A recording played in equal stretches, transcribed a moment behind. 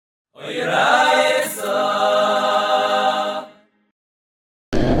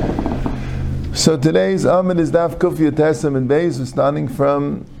So today's amud is Daf Kuf Yotesem and Beis. We're starting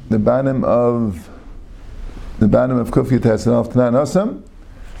from the bottom of Kuf Yotesem of Tanan Asam.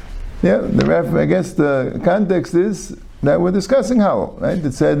 Yeah, I guess the context is that we're discussing Halal, right?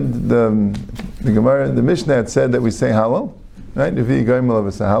 It said the Gemara, the Mishnah had said that we say Halal, right? If you go in of a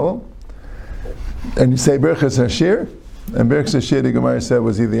Halal, and you say Birchas Hashir, and Birchas Hashir the Gemara said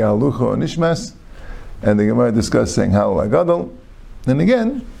was either Halucha or Nishmas, and the Gemara discussed saying Halal Agadol, and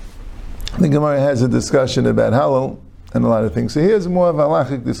again. The Gemara has a discussion about halal and a lot of things. So here's more of a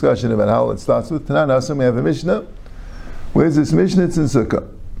halachic discussion about halal. It starts with Tanan Asam. We have a Mishnah. Where's this Mishnah? It's in Sukkah.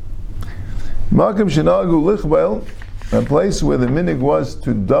 Makim shenagu lichbel, a place where the minig was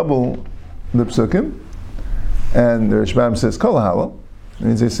to double the psukim, and the Rishbam says kol halal. It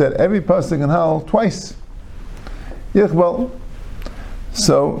means they said every pasuk in halal twice. Yichbel.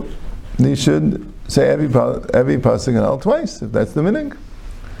 So you should say every pasuk in halal twice if that's the minig.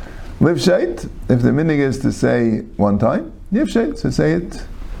 Livshait, if the minig is to say one time, yivshait, so say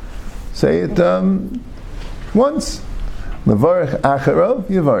it once. Levarich acharav,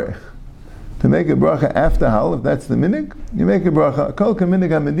 yivarich. To make a bracha after hal, if that's the minig, you make a bracha. Kol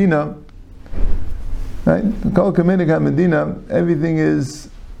kaminig ha-medina, right? Kol kaminig ha-medina, everything is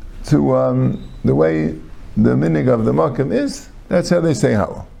to the way the minig of the makom is. That's how they say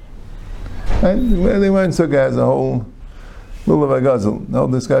hal. Right? Where they went, Sukkah has a whole Lulav Agazel, no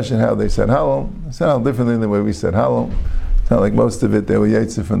discussion how they said halal. They said halal differently than the way we said halal. It's not like most of it, they were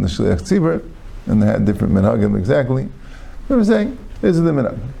Yaitse from the Shliach Tzibur, and they had different minhagim exactly. They were saying, this is the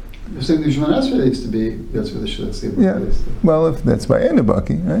minhag. You're saying the Shemon Esrei used to be, that's where the Shliach Tzibur yeah. Well, if that's by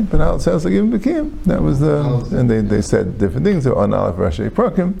Enubaki, right? But halal sounds like even Bekim. That was the, and they said different things, or on Aleph Rashi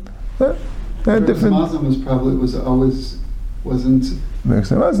Prakim. They had different. Muslim wasn't.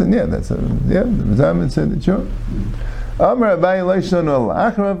 Yeah, the Mazam said it, sure. That's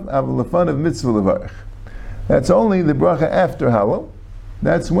only the bracha after halal.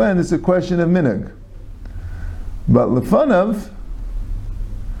 That's when it's a question of minhag. But lefanav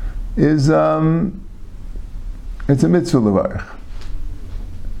is it's a mitzvah levarich.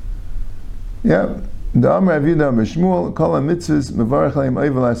 Yeah. The Amr Avidah Mishmuel kol mitzvahs mevarich leim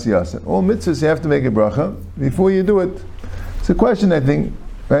oivel asiyasa. All mitzvahs you have to make a bracha before you do it. It's a question, I think.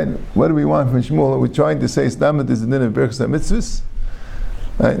 Right? What do we want from Shmuel? We're trying to say Stamat is the din of Birchas HaMitzvahs.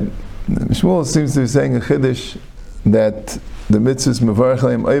 Right? Shmuel seems to be saying a chiddush that the mitzvahs mevarach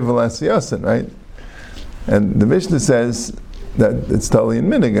leim oivel asiyasan, right? And the Mishnah says that it's totally in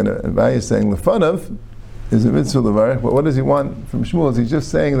minig, and Rabbi is saying lefanav is a mitzvah levarach. But what does he want from Shmuel? Is he just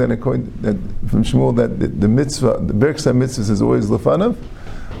saying that from Shmuel that the mitzvah, the Birchas HaMitzvahs is always lefanav,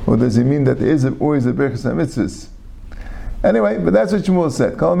 or does he mean that there is always a Birchas HaMitzvahs? Anyway, but that's what Shmuel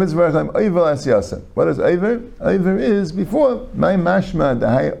said. Kol mitzvah oivel asiyasa. What is oiver? Oiver is before. My mashma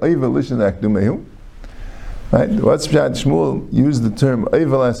dahai oiver lishon akdumehu. Right? What's pshat? Shmuel used the term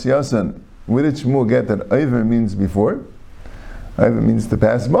oivel asiyasa. Where did Shmuel get that oiver means before? Oiver means to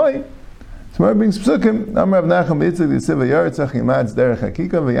pass by. Tomorrow brings psukim. Amar Rav Nachum Yitzchak Yiseva Yaretz Achimatz derech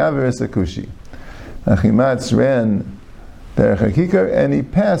hakika v'yaver es akushi. Achimatz ran derech hakika and he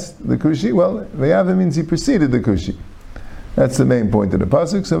passed the kushi. Well, v'yaver means he preceded the kushi. That's the main point of the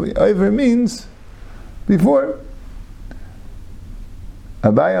pasuk. So Oiver means before.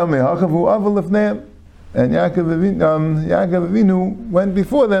 Abaya mehachavu aval lefneim, and Yaakov Avinu went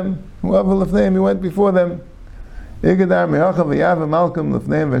before them. Who aval lefneim, he went before them. Igadar mehachav v'yava malkum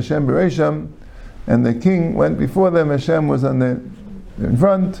lefneim v'Hashem b'reisham, and the king went before them. Hashem was in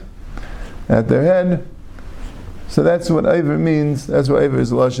front, at their head. So that's what Oiver means. That's what Oiver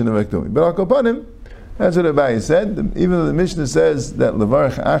is the lashon of Ekdumi. But I'll go upon him. That's what Rabbi said. Even though the Mishnah says that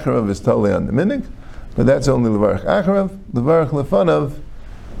levarich acharav is totally on the minig, but that's only levarich acharav. Levarich lefanav,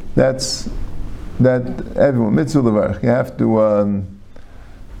 that everyone mitzvah levarich.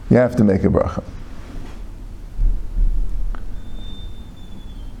 You have to make a bracha.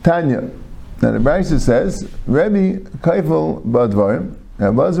 Tanya. Now the Brisa says Rabbi kaifel badvarim,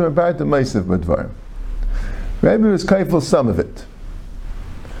 and Lazar part of Meisef badvarim. Rabbi was kaifel some of it.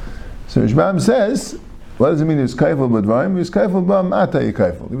 So Rishbam says, what does it mean he was kaifel b'dvarim? He was kaifel b'amata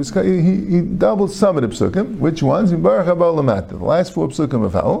kaifel. He doubled some of the psukim. Which ones? Baruch haba l'mata. The last 4 psukim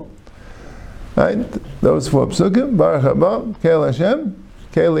of Halal. Right? Those 4 psukim. Baruch haba, keil Hashem,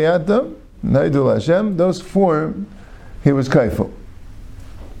 keil liata, naidul Hashem. Those 4, he was kaifel.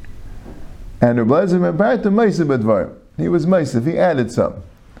 And Rabbi Lezer meparta meisiv b'dvarim. He was meisiv. He added some.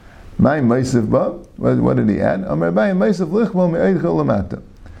 My meisiv ba. What did he add? Amar Rabbi meisiv lichmo me'eidchel l'mata.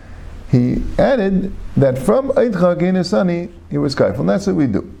 He added that from Eidcha Geinasani he was kaifel. And that's what we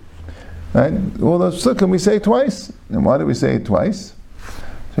do. Right? All those psukim we say twice. And why do we say it twice?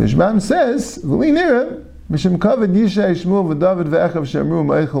 So Rambam says, "V'li nira mishum kavod Yishai Shmuel v'David v'Echav she'amru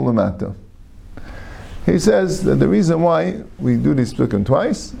ma'eichel l'mato." He says that the reason why we do these psukim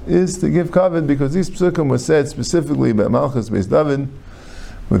twice is to give kavod, because these psukim were said specifically by Malchus Beis David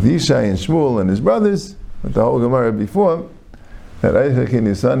with Yishai and Shmuel and his brothers, with the whole Gemara before, that Eichel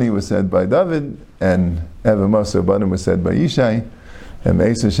Kinisani was said by David, and Eva Masa Banim was said by Yishai, and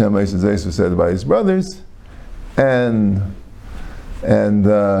Meis Hashem Meis Zeis was said by his brothers, and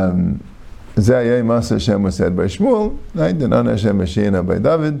Zayay Masa Hashem was said by Shmuel, right? And An Hashem Mashiach by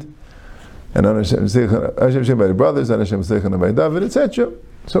David, and An Hashem by the brothers, An Hashem Mashiach by David, etc.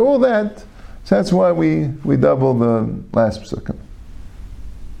 So all that, so that's why we double the last psukim.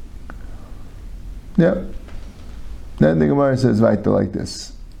 Yeah. Then the Gemara says right like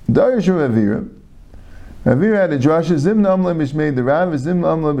this. Darish Ravira. Ravira had a drasha, Zim Namla Mishmei the Rav, Zim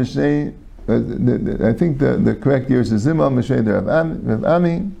Namla Mishmei, I think the correct year is Zim Namla Mishmei the Rav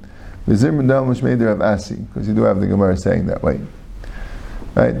Ami, Zim Namla Mishmei the Rav Asi, because you do have the Gemara saying that way.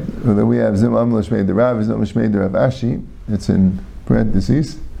 Right? We have Zim Namla Mishmei the Rav, Zim Namla Mishmei the Rav Ashi, it's in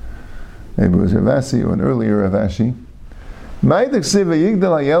parentheses. Maybe it was Rav Asi or an earlier Rav Ashi. Ma'idek Siva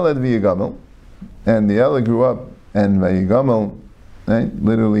Yigdal HaYeled V'Yigamel, and the Ella grew up, and Vayigamel, right,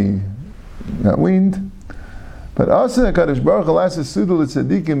 literally got weaned. But also the Kadosh Baruch Hu asked Sudu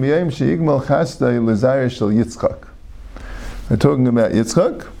l'tzadikim b'yayim she'yigmal chasdai l'zayir shel Yitzchak. We're talking about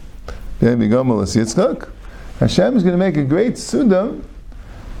Yitzchak. B'yayim Yigamel is Yitzchak. Hashem is going to make a great Suda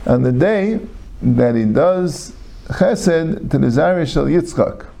on the day that He does chesed to the zayir shel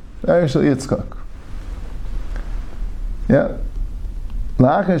Yitzchak. Zayir shel Yitzchak. Yeah.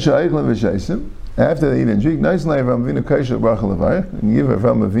 La'achar she'ayiklam v'shaysim. After they eat and drink, nice life Avram Avinu kaishel bracha levarich, and give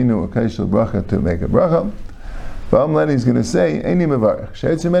Avram Avinu a kaishel bracha to make a bracha. V'amlen he's going to say, Eini mevarich,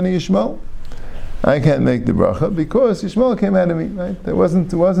 she'etzim eni Yishmael. I can't make the bracha because Yishmael came out of me. Right? There wasn't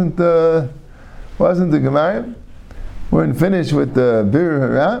the Gemara. We're finished with the Bir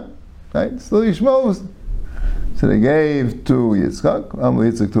Hara. Right? Still Yishmael was. So they gave to Yitzchak, Amle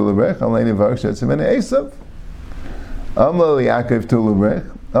Yitzchak to levarich, Amle Eini mevarich she'etzim eni Esav. Amle Yaakov to levarich.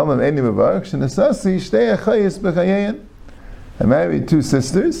 I married two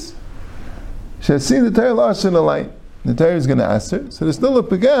sisters. She has seen the Torah lost in the light. The Torah is going to ask her. So there's still a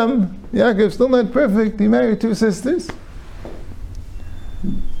pagam. Yaakov still not perfect. He married two sisters.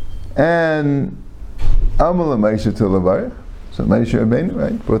 And Amal Maisha to Lavarich. So Maisha Rabbeinu,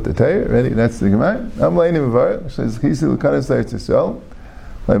 right? Brought the Torah. Ready? That's the Gemara. Amal Eini Mavarich. Says Kisi L'kanas L'Eretz Yisrael.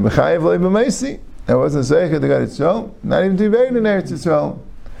 Like B'chayev L'Ei B'Meisi. I wasn't saying to God Yisrael. Not even to be buried in Eretz Yisrael.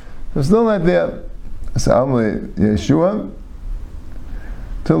 So still not there. So Amal Yeshua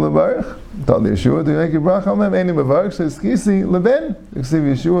to Lavarich. Told Yeshua to make a bracha. Amal Eini Mavarich. Says Kisi L'Ben. Except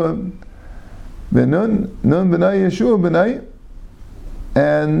Yeshua Benun. Nun Benai Yeshua Benai.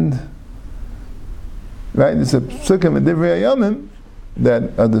 And right, there's a psukim and divrei yamim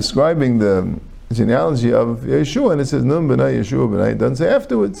that are describing the genealogy of Yeshua, and it says Nun Benai Yeshua Benai. It doesn't say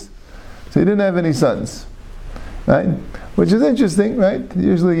afterwards. So he didn't have any sons, right? Which is interesting, right?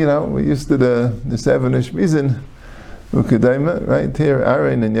 Usually, we're used to the seven Ishmizin Ukadaima, right? Here,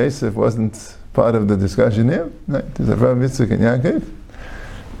 Aharon and Yosef wasn't part of the discussion here, right? There's Avraham, Yitzchak, and Yaakov,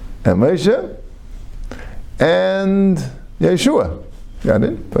 and Moshe, and Yeshua. Got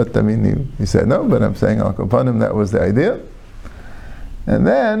it? But he said no, but I'm saying Al Kapanim, that was the idea. And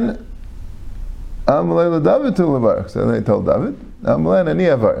then, Amalei David to Levarch. So they told David, Amalei Ani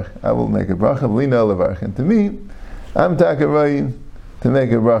Avarch. I will make a bracha, Lina Levarch. And to me, I'm Takaroi to make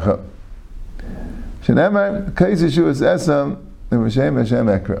a bracha. Shenamar, Kais Yeshua's Esam, and Hashem Hashem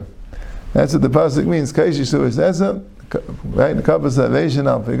Ekra. That's what the pasuk means. Kais Yeshua's Esam, right? The couple of salvation,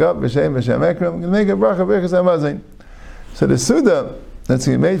 I'll pick up, Hashem Hashem Ekra. I'm going to make a bracha, Birchas HaMazin. So the Suda, that's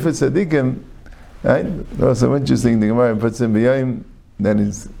going to be made for tzaddikim, right? Also interesting, the Gemara puts in B'yayim, that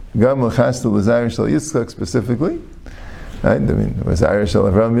is Gamel Chastel L'Zayir Shel Yitzchak specifically, right? It was Zayir Shel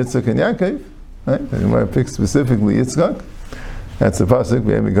Avraham, Yitzchak, and Yaakov, right? The Gemara picks specifically Yitzchak. That's the pasuk,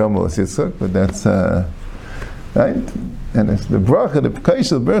 B'yayim Gamel is Yitzchak, but that's, right? And it's the bracha, the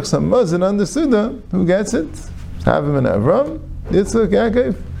Pekaishel Birchas HaMazon on the Suda, who gets it? Havim and Avraham, Yitzchak,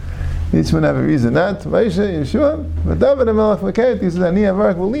 Yaakov. Each one have a reason not. Moshe, Yeshua, but David HaMelech Mekayet, he says, Ani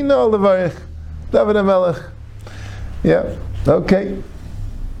Avarch, V'lina Levarich. David HaMelech. Yeah, okay.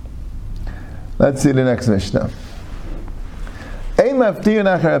 Let's see the next Mishnah. Ein maftir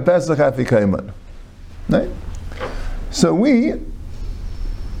nachar Pesach afikayman. Right? So right,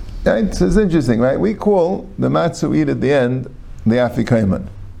 so it's interesting, right? We call the matzah we eat at the end the afikayman.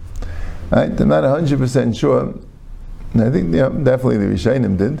 Right? I'm not 100% sure. I think definitely the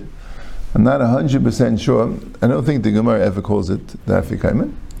Rishonim did. I'm not 100% sure. I don't think the Gemara ever calls it the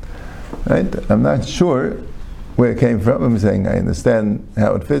Afikomen. Right? I'm not sure where it came from. I'm saying I understand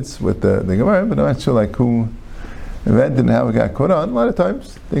how it fits with the Gemara, but I'm not sure like who invented and how it got caught on. A lot of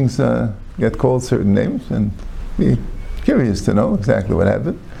times things get called certain names, and be curious to know exactly what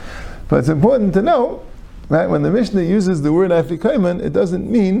happened. But it's important to know, right, when the Mishnah uses the word Afikomen, it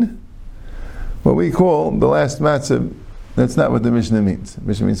doesn't mean what we call the last matzah. That's not what the Mishnah means. The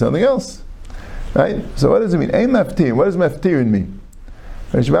Mishnah means something else. Right? So what does it mean? Ein maftir. What does maftirin mean?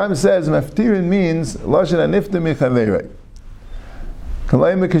 Rabbi says maftirin means lashon hanifta michaverei.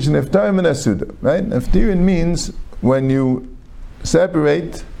 Kalayim kishniftar min asuda. Right? Maftirin means when you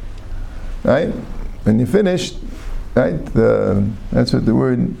separate, right? When you finish, right? That's what the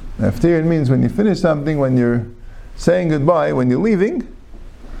word maftirin means. When you finish something, when you're saying goodbye, when you're leaving,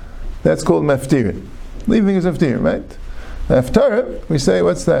 that's called maftirin. Leaving is maftirin, right? The Haftarah, we say,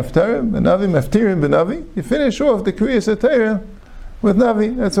 what's the Haftarah? Benavi, Maftirin, Benavi. You finish off the Kriyas HaTorah with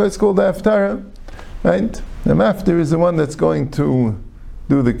Navi. That's why it's called the Haftarah. Right? The Maftir is the one that's going to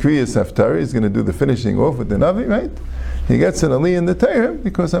do the Kriyas Haftarah. He's going to do the finishing off with the Navi, right? He gets an Aliyah in the Torah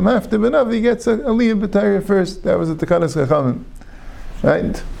because a Maftir Benavi gets an Aliyah in the Torah first. That was the Tekanas Chachamim.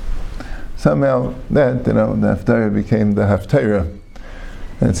 Right? Somehow that, the Haftarah became the Haftarah.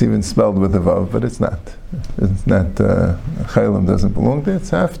 And it's even spelled with a vav, but it's not. It's not, Chaylim doesn't belong there. It's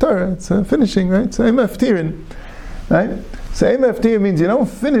Haftarah, it's finishing, right? So, Maftirin, right? So, Maftirin means you don't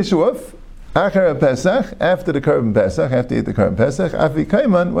finish off Achar Pesach, after the Korban Pesach, after you eat the Korban Pesach.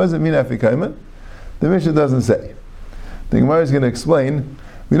 Afikomen, what does it mean, Afikomen? The Mishnah doesn't say. The Gemara is going to explain.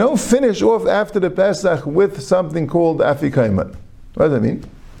 We don't finish off after the Pesach with something called Afikomen. What does that mean?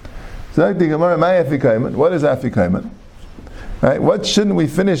 So, like the Gemara, my Afikomen, what is Afikomen? Right? What shouldn't we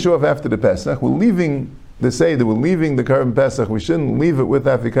finish off after the Pesach? We're leaving the Seder, we're leaving the Korban Pesach, we shouldn't leave it with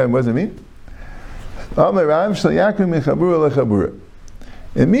Afikomen. What does it mean?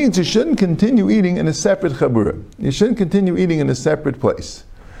 It means you shouldn't continue eating in a separate Chabura. You shouldn't continue eating in a separate place.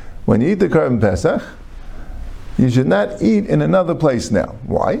 When you eat the Korban Pesach, you should not eat in another place now.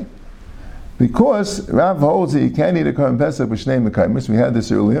 Why? Because Rav holds that you can't eat a Korban Pesach with Shnei Mekaymis. We had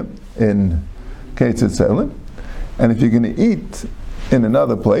this earlier in Ketzet Selim. And if you're going to eat in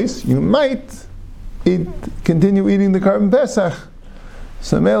another place, you might continue eating the Korban Pesach.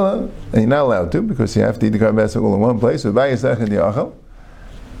 So Mela, and you're not allowed to, because you have to eat the Korban Pesach all in one place. So Vayisach and Yachal,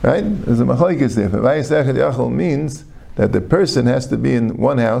 right? There's a machlokes there. Vayisach and Yachal means that the person has to be in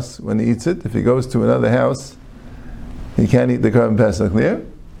one house when he eats it. If he goes to another house, he can't eat the Korban Pesach there.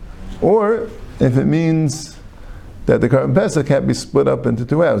 Or if it means that the Korban Pesach can't be split up into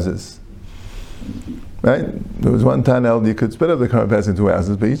two houses. Right? There was one Tanel, you could split up the Korban Pesach into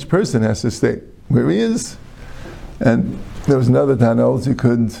houses, but each person has to stay where he is. And there was another Tanel,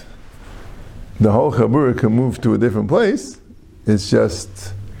 the whole Chabura can move to a different place. It's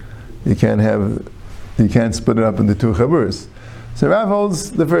just, you can't split it up into two Chaburas. So Rav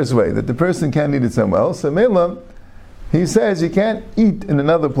holds the first way, that the person can't eat it somewhere else. So Mela, he says you can't eat in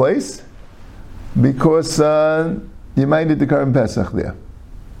another place because you might eat the Korban Pesach there.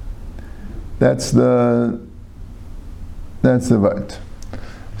 That's the word.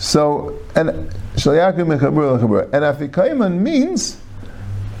 So, and Shaliyakim Mechabur L'Chabur. And Afikomen means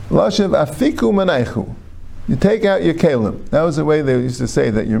Lashav Afiku Manaychu. You take out your kalim. That was the way they used to say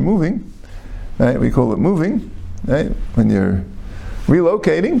that you're moving. Right? We call it moving. Right? When you're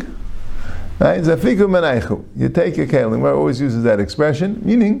relocating. Right? It's Afiku Manaychu. You take your kalim. Where always uses that expression,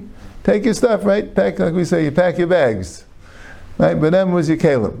 meaning take your stuff, right? Pack, like we say, you pack your bags. Right, but then was your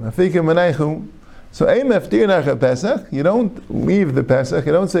kalim. Afikim menaychu. So ein maftir nach Pesach. You don't leave the Pesach.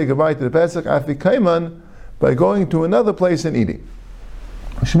 You don't say goodbye to the Pesach. Afikomen by going to another place and eating.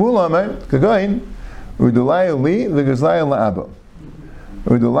 Shmuel Amar kagayin udulayu li v'gazlayu la'aba.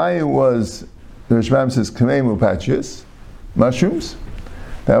 Udulayu was, the Rishbam says kamemu patches, mushrooms.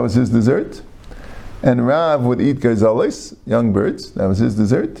 That was his dessert. And Rav would eat gazales, young birds. That was his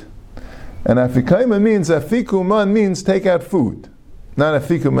dessert. And Afikomen means, Afikuman means take out food. Not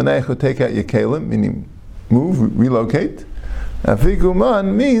Afiku Manaychu, take out your kalim, meaning move, relocate.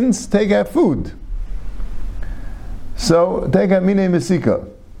 Afikuman means take out food. So, take out Mine Mesika.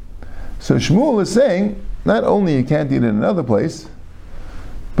 So Shmuel is saying, not only you can't eat in another place,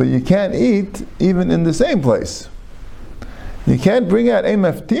 but you can't eat even in the same place. You can't bring out a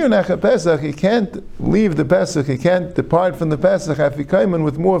maftir nach Pesach. You can't leave the Pesach. You can't depart from the Pesach Afikomen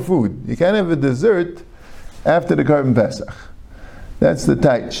with more food. You can't have a dessert after the Korban Pesach. That's the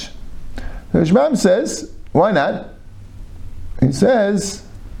taich. The Rishbam says, why not? He says,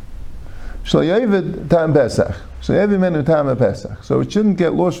 Shal Yovid Tam Pesach. So every menu time a Pesach. So it shouldn't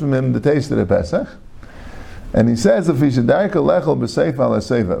get lost from him the taste of the Pesach. And he says, if he should darka lechel b'seif ala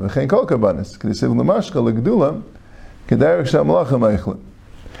seva, v'chein kol karbanis, k'disiv l'mashka l'gdula, k'derech sha'malacha meichlim.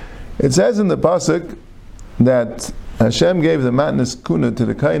 It says in the pasuk that Hashem gave the matnas kuna to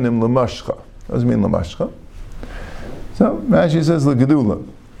the kainim l'mashcha. What does it mean l'mashcha? So Rashi says l'gdula,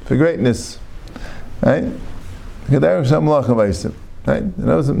 for greatness, right? K'derech sha'malacha meichlim. Right?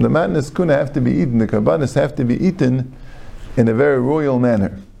 The matnas kuna have to be eaten, the karbanis have to be eaten in a very royal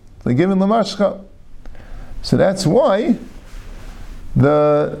manner. They're given l'mashcha. So that's why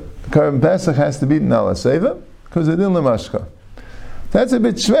the Karban Pesach has to be eaten ala seva, because it didn't l'mashcha. That's a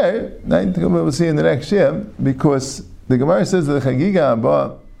bit schwer, right? We'll see in the next year, because the Gemara says that the Chagiga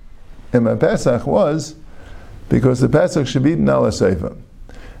Abba in my Pesach was because the Pesach should be eaten ala seva.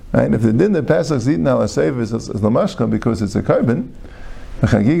 Right? If the din the Pesach is eaten ala seva is l'mashcha because it's a carbon, the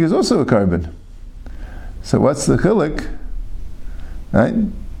Chagiga is also a carbon. So what's the chiluk? Right?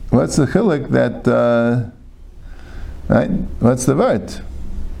 What's the chiluk that? Right? What's the vart?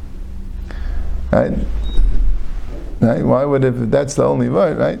 Right? Right? Why would if that's the only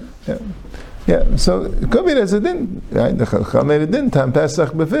vart? Right? Yeah. Yeah. So it could be there's a din. Right? The Chacham made a din tam Pesach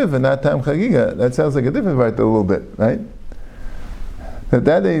b'fiv and not tam Chagiga. That sounds like a different vart a little bit, right? But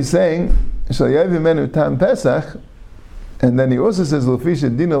that he's saying shal yavi menu tam Pesach, and then he also says l'fisha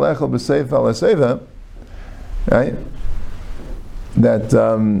din lechel b'seif ala seva, right? That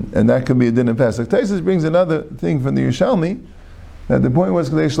and that could be a din of Pesach. Taisus brings another thing from the Yerushalmi that the point was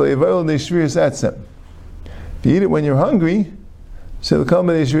if you eat it when you're hungry, so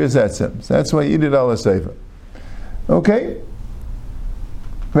that's why you eat it ala seva. Okay.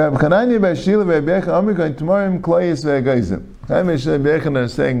 Rabbi Chananya Bashila Rabbi Amri going tomorrow Klayis ve'Geizim. Chaim are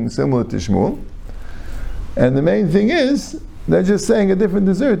saying similar to Shmuel, and the main thing is they're just saying a different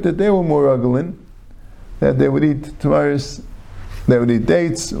dessert that they were more ugly, that they would eat tomorrow's. They would eat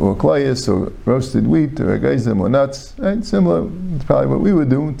dates, or klayas, or roasted wheat, or agazim, or nuts. Right? Similar, it's probably what we would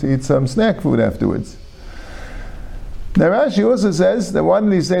do, to eat some snack food afterwards. Now Rashi also says that why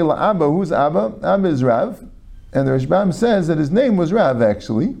did he say la'Abba? Who's Abba? Abba is Rav. And the Rashbam says that his name was Rav,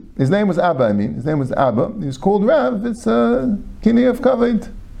 actually. His name was Abba, His name was Abba. He was called Rav. It's a kini of kavod.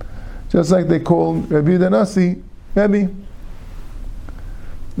 Just like they called Rabbi Danasi, Rabbi.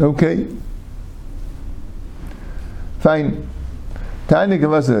 Okay. Fine. Tanya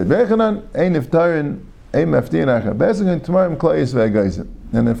Gavasa Bechanan, Ein Iftarin, Ein Maftin Acha Pesach, and tomorrow Klayis ve'Geizim.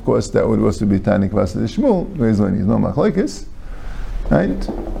 And of course that would also be Tanya Gavasa the Shmuel, where he's no machlokes, right?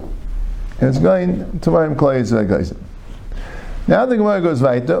 It's going tomorrow Klayis ve'Geizim. Now the Gemara goes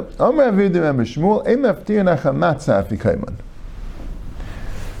weiter. Amar Avidu Ember Shmuel, Ein Maftin Acha Matzah Afikayman.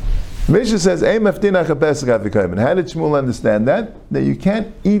 Mishnah says, Ein Maftin Acha Pesach Afikayman. How did Shmuel understand that? That you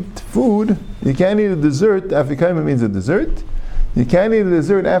can't eat food, you can't eat a dessert. Afikayman means a dessert. You can't eat a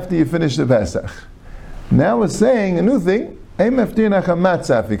dessert after you finish the Pesach. Now we're saying a new thing. You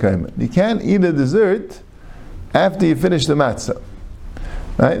can't eat a dessert after you finish the matzah.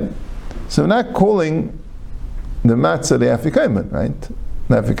 Right? So we're not calling the matzah the afikaiman, right?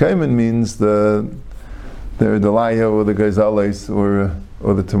 The afikaiman means the delaya or the gazales or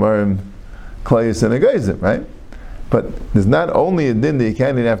the tamarim klayas and a gazim, right? But there's not only a din that you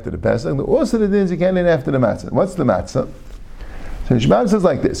can't eat after the Pesach, there's also the dins you can't eat after the matzah. What's the matzah? So Shmuel says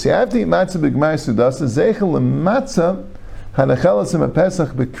like this: you have to eat matzah b'gmar sudasa zeichel l'matzah hanachelas im Pesach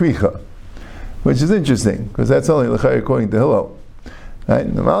b'kricha, which is interesting because that's only l'chayr according to Hillel. Right?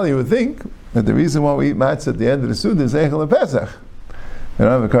 Normally you would think that the reason why we eat matzah at the end of the suda is zeichel Pesach. We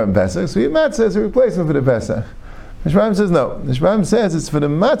don't have a carbon Pesach, so we eat matzah as a replacement for the Pesach. The Shmuel says no. The Shmuel says it's for the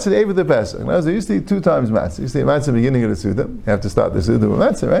matzah over the Pesach. Now, they used to eat 2 times matzah. You used to eat matzah at the beginning of the suda. You have to start the suda with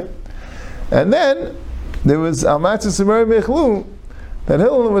matzah, right? And then there was al matzah samar mechlu, that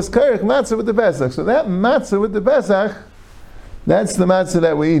Hillel was karech matzah with the Pesach. So that matzah with the Pesach, that's the matzah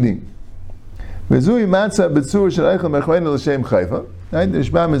that we're eating. V'zui matzah b'tzur sh'reichel mechreinu l'shem chayfa. Right? The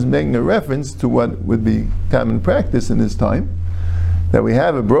Rashbam is making a reference to what would be common practice in this time, that we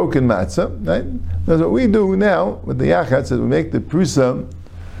have a broken matzah. Right? That's what we do now with the yachatz, that we make the prusa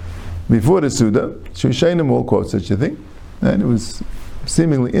before the suda. Shoshenim will quote such a thing. Right? It was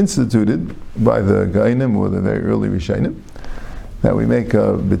seemingly instituted by the Gainim or the very early Rishonim, that we make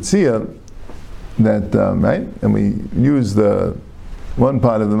a bitzia, that right, and we use the one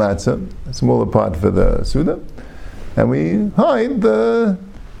part of the matzah, a smaller part for the suda, and we hide the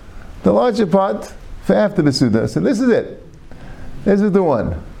larger part for after the suda. So this is it. This is the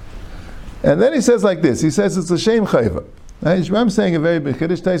one. And then he says like this. He says it's a shame chayva. Right? I'm saying a very big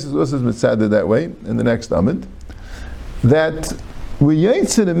chiddush. Taisus also is mitzaded that way in the next amud, that we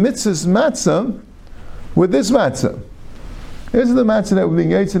yaitz in the mitzvah's matzah with this matzah. This is the matzah that we're being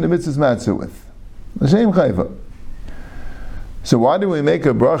yaitz in the mitzvah's matzah with. L'shem chayva. So why do we make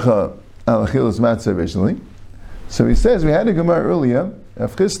a bracha al achilas matzah originally? So he says, we had a gemara earlier,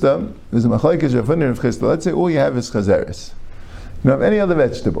 Rav Chisda, there's a machlokes Rav Huna and Rav Chisda. Let's say all you have is chazeres. You don't have any other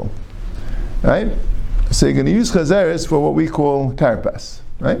vegetable. Right? So you're going to use chazeres for what we call karpas.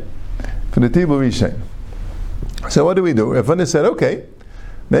 Right? For the tibul rishain. So what do? Rav Huna said, okay,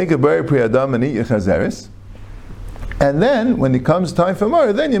 make a bar pri adam and eat your chazeres. And then, when it comes time for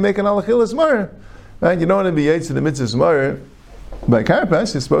mar, then you make an al achilas mar. Right? You don't want to be yaitz in the mitzvah's mar by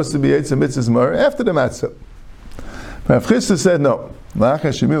karpas. You're supposed to be yaitz in the mitzvah's mar after the matzah. Rav Chisda said, no. You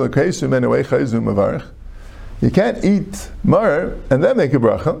can't eat mar and then make a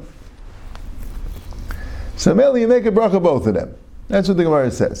bracha. So mainly you make a bracha both of them. That's what the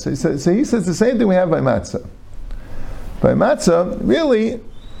Gemara says. So he says the same thing we have by matzah. By matzah, really,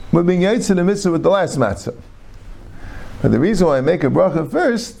 we're being yaitz in the mitzvah with the last matzah. But the reason why I make a bracha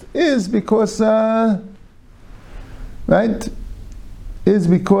first is because, right? Is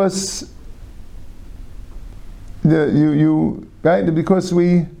because because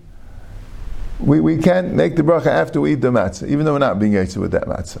we can't make the bracha after we eat the matzah, even though we're not being yaitz with that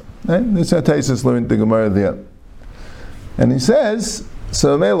matzah. Right? This is how Taisus learned the Gemara there. And he says,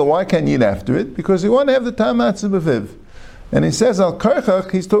 so Mela, why can't you eat after it? Because you want to have the tam matzah b'viv. And he says, al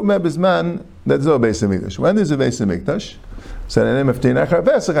karchach, he's talking about bisman, that's no Beis HaMikdash. When there's a Beis HaMikdash, so and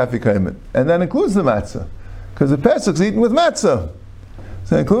that includes the matzah. Because the Pesach's eaten with matzah.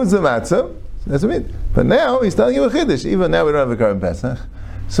 So it includes the matzah. That's what I mean. But now he's telling you a chiddush. Even now we don't have a Karban Pesach.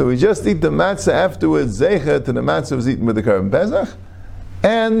 So we just eat the matzah afterwards, zecher to the matzah was eaten with the Karban Pesach.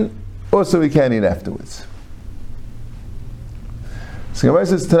 And also we can't eat afterwards. So Gemara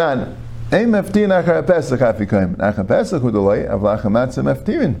says, Tanan, Ein meftirin achar Pesach hafi kaimen. Achar Pesach hudoloi, avlach matzah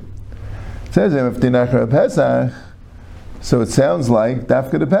meftirin. It says, Ein meftirin achar Pesach. So it sounds like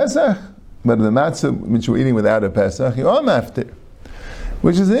dafka the Pesach. But the matzah, which we're eating without a Pesach, you are maftir.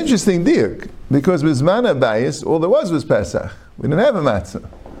 Which is an interesting diuk, because Bizman Abayis, all there was Pesach. We didn't have a matzah.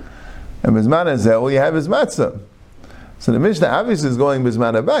 And Bizman Azeh, all you have is matzah. So the Mishnah obviously is going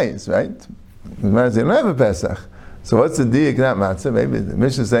Bizman Abayis, right? Bizman Azeh, you don't have a Pesach. So what's the diuk, not matzah? Maybe the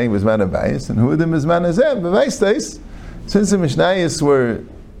Mishnah is saying Bizman Abayis, and who are the Bizman Azeh? B'vaistais, since the Mishnayos were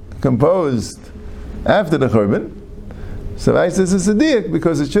composed after the Churban, so Vaistais is a diuk,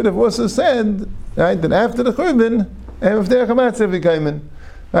 because it should have also said, right, that after the Churban, right?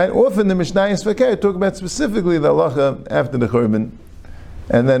 Often the Mishnayos Fakir talk about specifically the halacha after the Churban,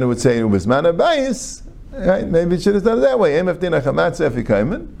 and then it would say it was mana bayis. Right? Maybe it should have done it that way. Right?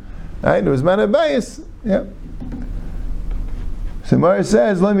 It was mana bayis. Yeah. So Mara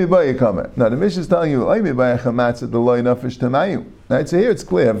says, "Let me buy a comment." Now the Mishnah is telling you, "Let me buy a chamatz at the loy nafish tamayu." Right. So here it's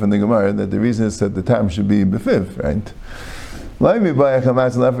clear from the Gemara that the reason is that the time should be befiv. Right. Let me buy a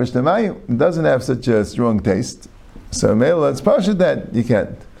chamatz nafish tamayu. It doesn't have such a strong taste. So Mela, it's partial that you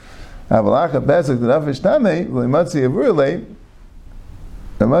can't. Avalacha Pesach the nafish tamei v'limatzi avurlei,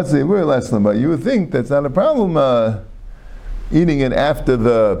 limatzi avurlei. But you would think that's not a problem eating it after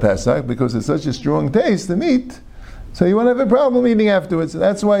the Pesach because it's such a strong taste, the meat. So you won't have a problem eating afterwards.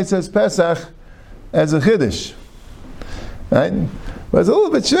 That's why it says Pesach as a chiddush, right? But it's a little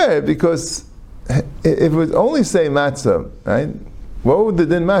bit share because if it would only say matzah, right? What would the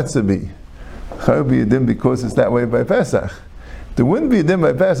din matzah be? Chayav be a din because it's that way by Pesach. There wouldn't be a din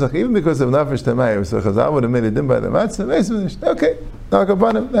by Pesach even because of nafesh tamayim. So Chazal would have made a din by the matzah. Okay, knock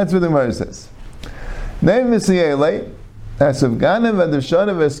upon him. That's what the Gemara says. Name Misiyelei asufganim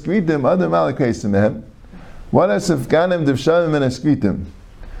v'divshanim v'eskritim other malakeisim mehem. What are sufganim, divshanim, and eskritim?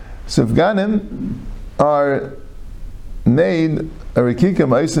 Sufganim are made a rikika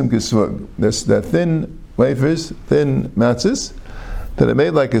ma'isim kisvug. They're thin wafers, thin matzahs that are made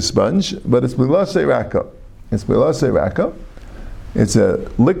like a sponge, but it's bilasei raka. It's bilasei raka. It's a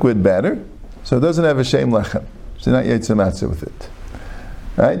liquid batter, so it doesn't have a shem lechem. So not yet matzah with it,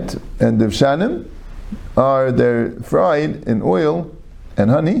 right? And divshanim they're fried in oil and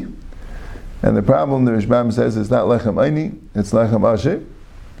honey. And the problem the Rishbam says is not lechem aini, it's lechem asher.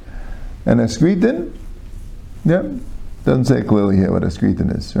 And a skritin, doesn't say clearly here what a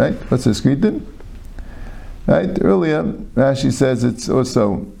skritin is, right? What's a skritin? Right? Earlier, Rashi says it's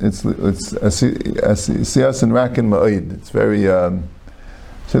also a siyas and rakin ma'id. It's very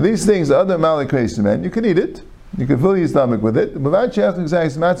so these things are other malakresim, man. You can eat it, you can fill your stomach with it, but you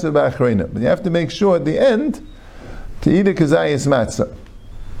have to make sure at the end to eat a kazayis matzah.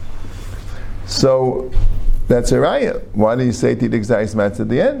 So that's a raya. Why do you say to eat exais matzah at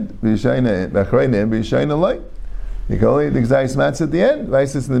the end? You can only eat exais matzah at the end.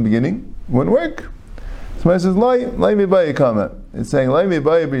 Vices in the beginning wouldn't work. So it says, Lai mi bayi kama. It's saying, Lai mi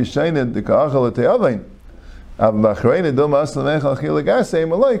bayi b'yishayna d'ka'achal l'te'avain. Av b'achreina dil ma'asla mechal chil l'gasei,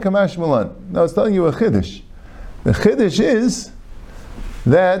 malai kamash malan. Now it's telling you a chiddush. The chiddush is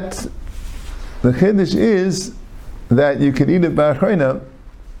that you could eat it b'achreina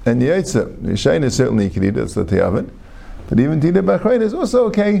and yaitza. Yishayna certainly you could eat it, that's the te'avin. But even to eat it b'achreina is also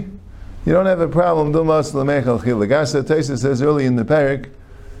okay. You don't have a problem. Dil ma'asla mechal chil l'gasei. Taisa says early in the parak,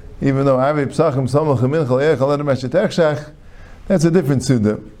 even though Avi Pesachim Samach Minchal Echal Adam Hashetachshach, that's a different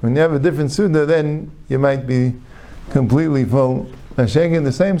Suda. When you have a different Suda, then you might be completely full. Now, shaking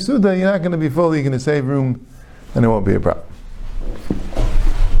the same Suda, you're not going to be full, you're going to save room, and it won't be a problem.